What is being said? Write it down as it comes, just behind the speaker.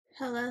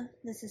Hello,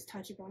 this is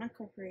Tachibana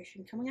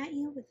Corporation coming at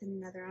you with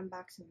another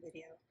unboxing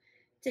video.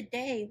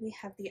 Today we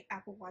have the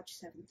Apple Watch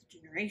 7th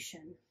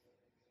generation.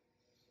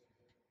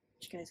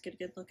 You guys get a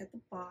good look at the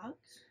box.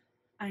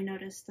 I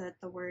noticed that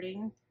the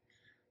wording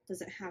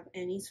doesn't have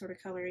any sort of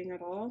coloring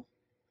at all,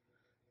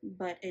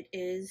 but it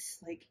is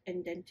like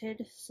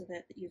indented so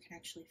that you can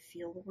actually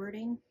feel the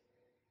wording.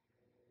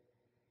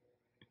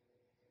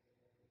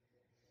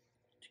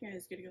 You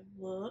guys get a good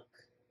look.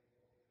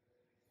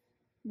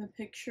 The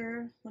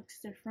picture looks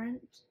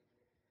different.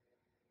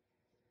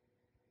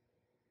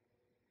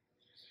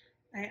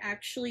 I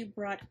actually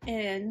brought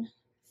in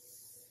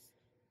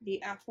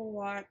the Apple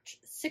Watch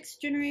 6th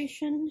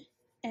generation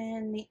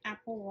and the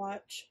Apple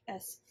Watch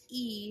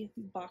SE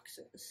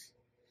boxes,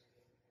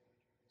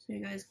 so you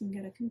guys can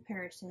get a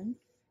comparison.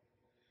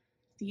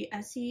 The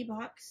SE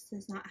box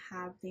does not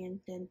have the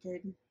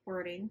indented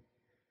wording.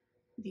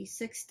 The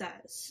 6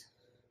 does.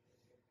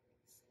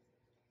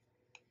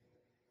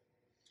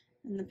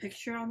 And the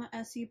picture on the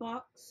SE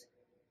box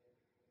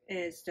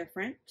is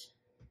different.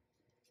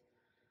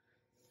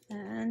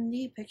 And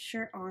the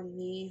picture on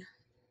the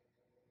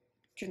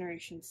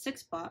Generation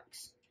 6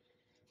 box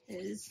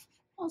is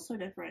also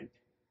different.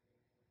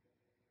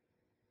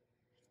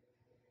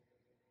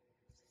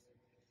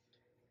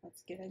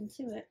 Let's get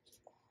into it.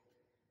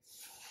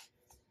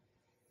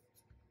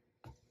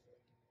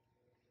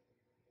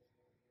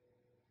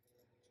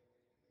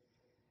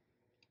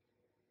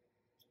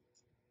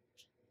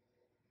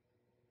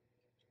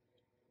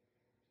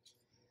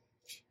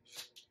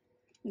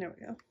 There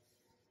we go.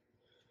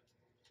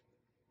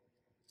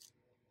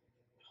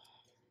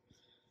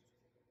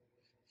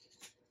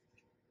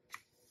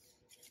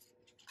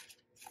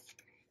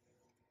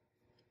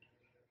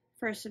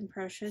 First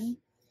impression,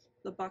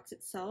 the box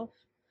itself,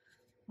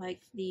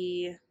 like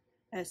the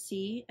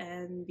SE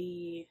and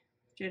the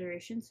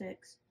Generation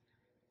 6,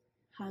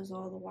 has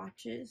all the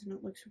watches and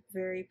it looks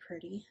very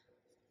pretty.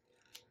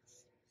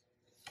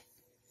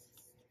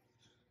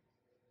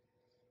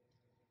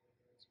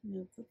 Let's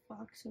move the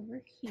box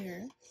over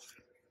here.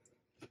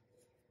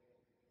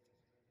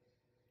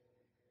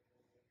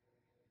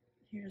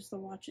 Here's the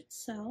watch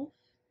itself.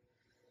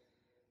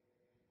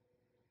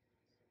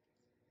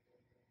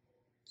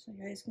 So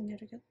you guys can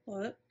get a good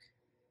look.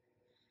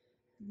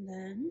 And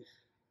then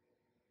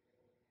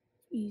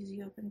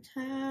easy open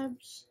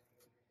tabs.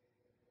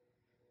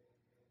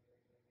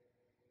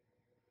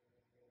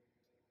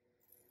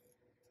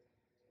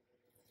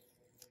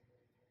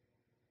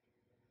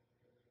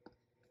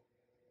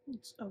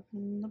 Let's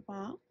open the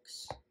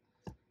box.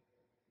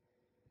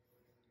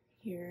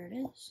 Here it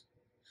is.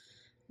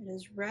 It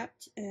is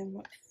wrapped in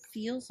what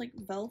feels like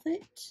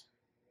velvet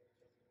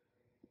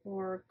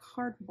or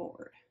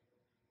cardboard.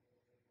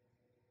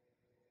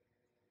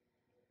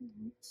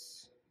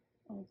 Let's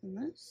open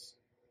this.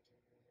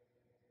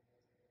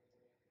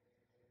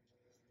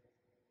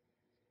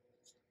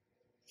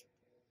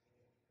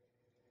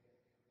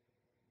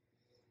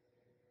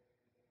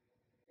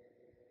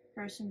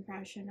 First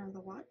impression of the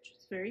watch,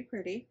 it's very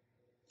pretty.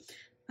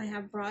 I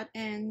have brought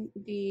in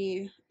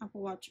the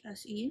Apple Watch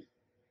SE,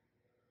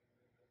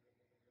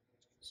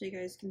 so you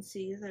guys can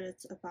see that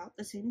it's about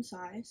the same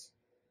size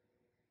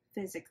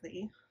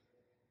physically.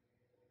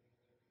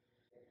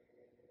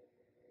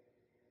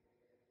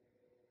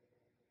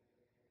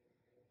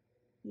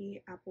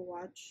 The Apple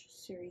Watch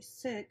Series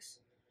 6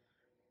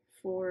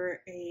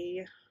 for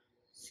a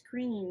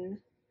screen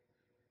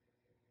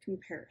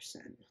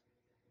comparison.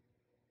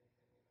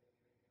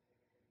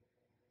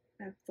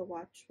 If the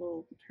watch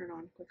will turn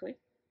on quickly.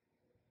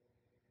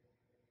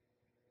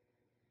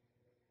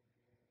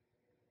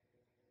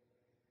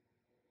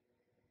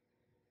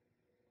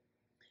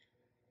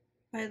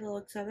 By the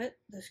looks of it,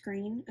 the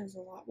screen is a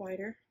lot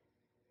wider.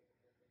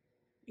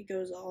 It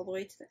goes all the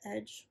way to the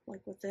edge. Like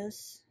with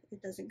this,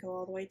 it doesn't go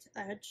all the way to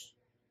the edge.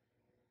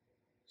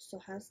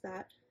 Still has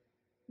that.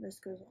 This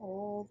goes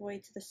all the way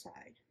to the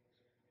side.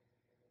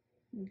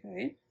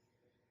 Okay.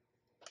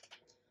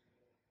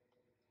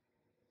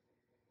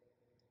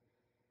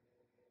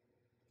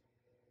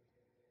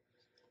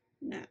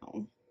 Now,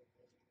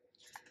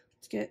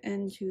 let's get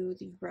into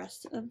the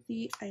rest of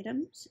the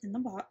items in the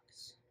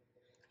box.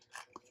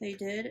 They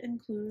did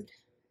include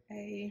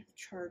a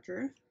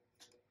charger.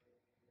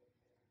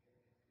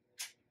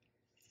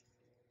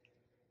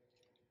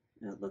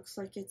 It looks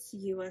like it's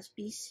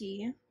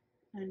USB-C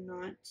and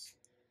not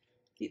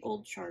the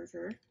old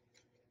charger.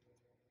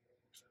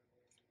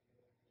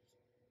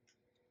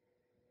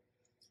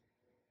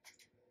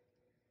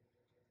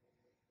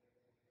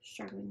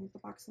 Struggling with the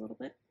box a little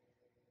bit.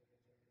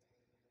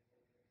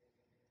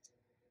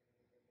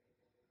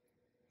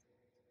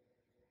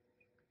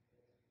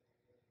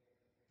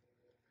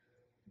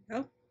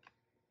 Go.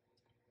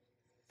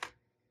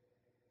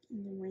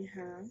 And then we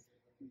have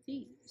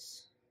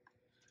these.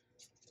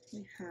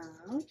 We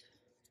have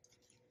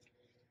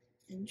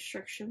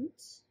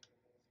instructions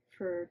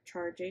for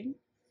charging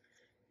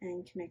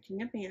and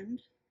connecting a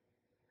band,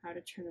 how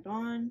to turn it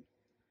on,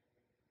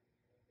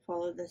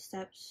 follow the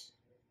steps,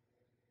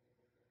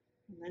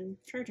 and then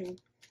charging.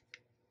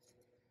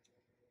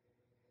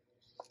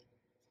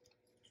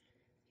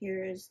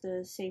 Here is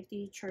the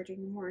safety, charging,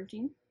 and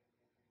warranty.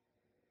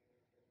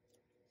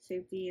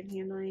 Safety and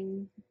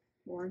handling,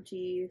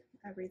 warranty,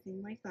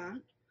 everything like that.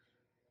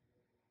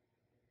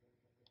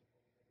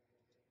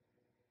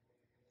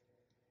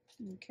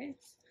 Okay,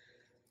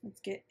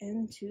 let's get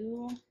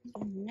into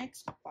the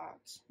next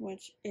box,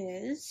 which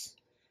is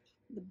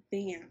the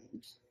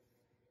band.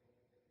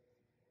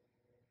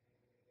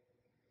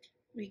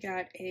 We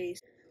got a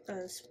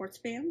sports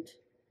band.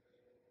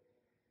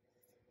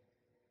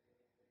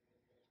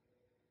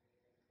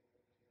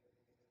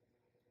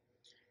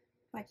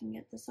 If I can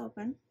get this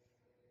open.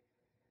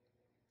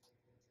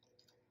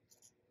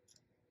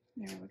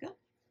 There we go.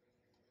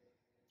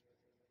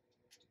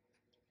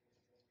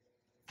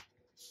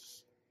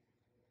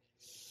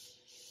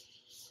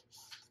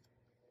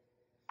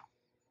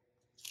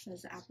 This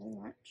is the Apple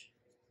Watch.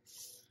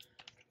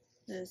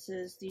 This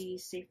is the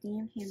safety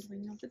and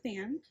handling of the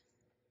band.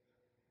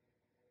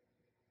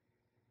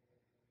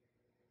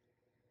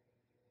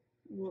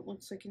 What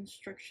looks like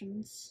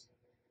instructions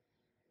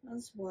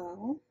as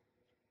well.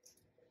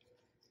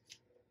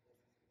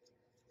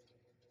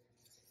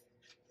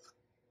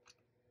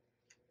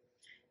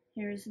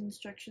 Here's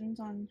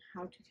instructions on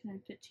how to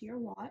connect it to your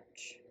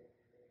watch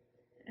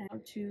and how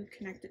to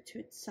connect it to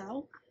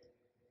itself.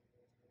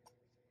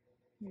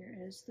 Here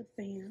is the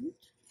band.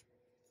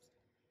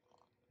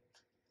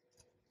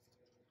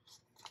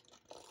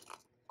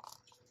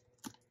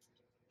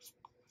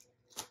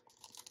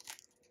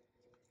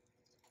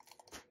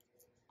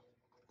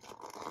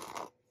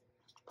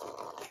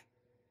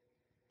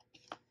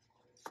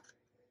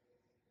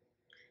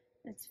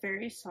 It's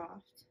very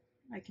soft.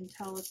 I can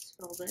tell it's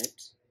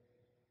velvet.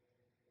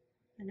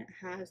 And it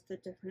has the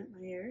different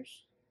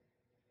layers.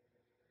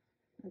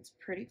 That's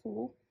pretty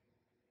cool.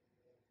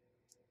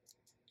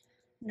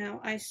 Now,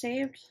 I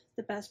saved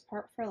the best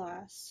part for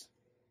last.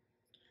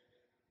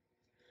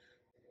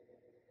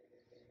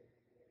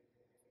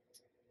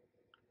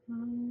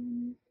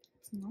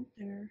 It's not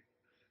there.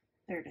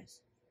 There it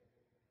is.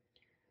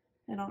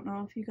 I don't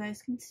know if you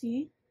guys can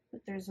see,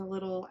 but there's a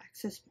little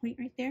access point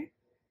right there.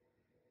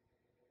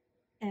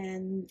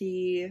 And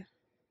the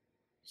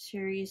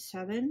Series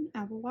 7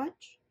 Apple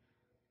Watch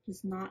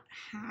does not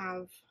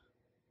have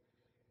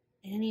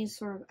any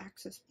sort of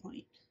access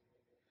point.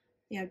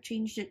 They have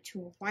changed it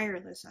to a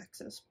wireless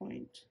access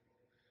point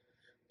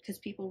because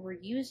people were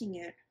using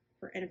it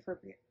for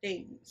inappropriate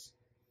things.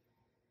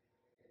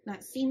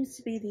 That seems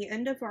to be the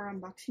end of our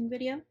unboxing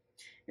video.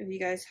 If you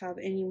guys have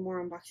any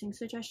more unboxing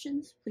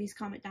suggestions, please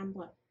comment down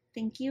below.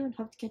 Thank you and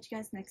hope to catch you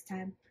guys next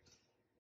time.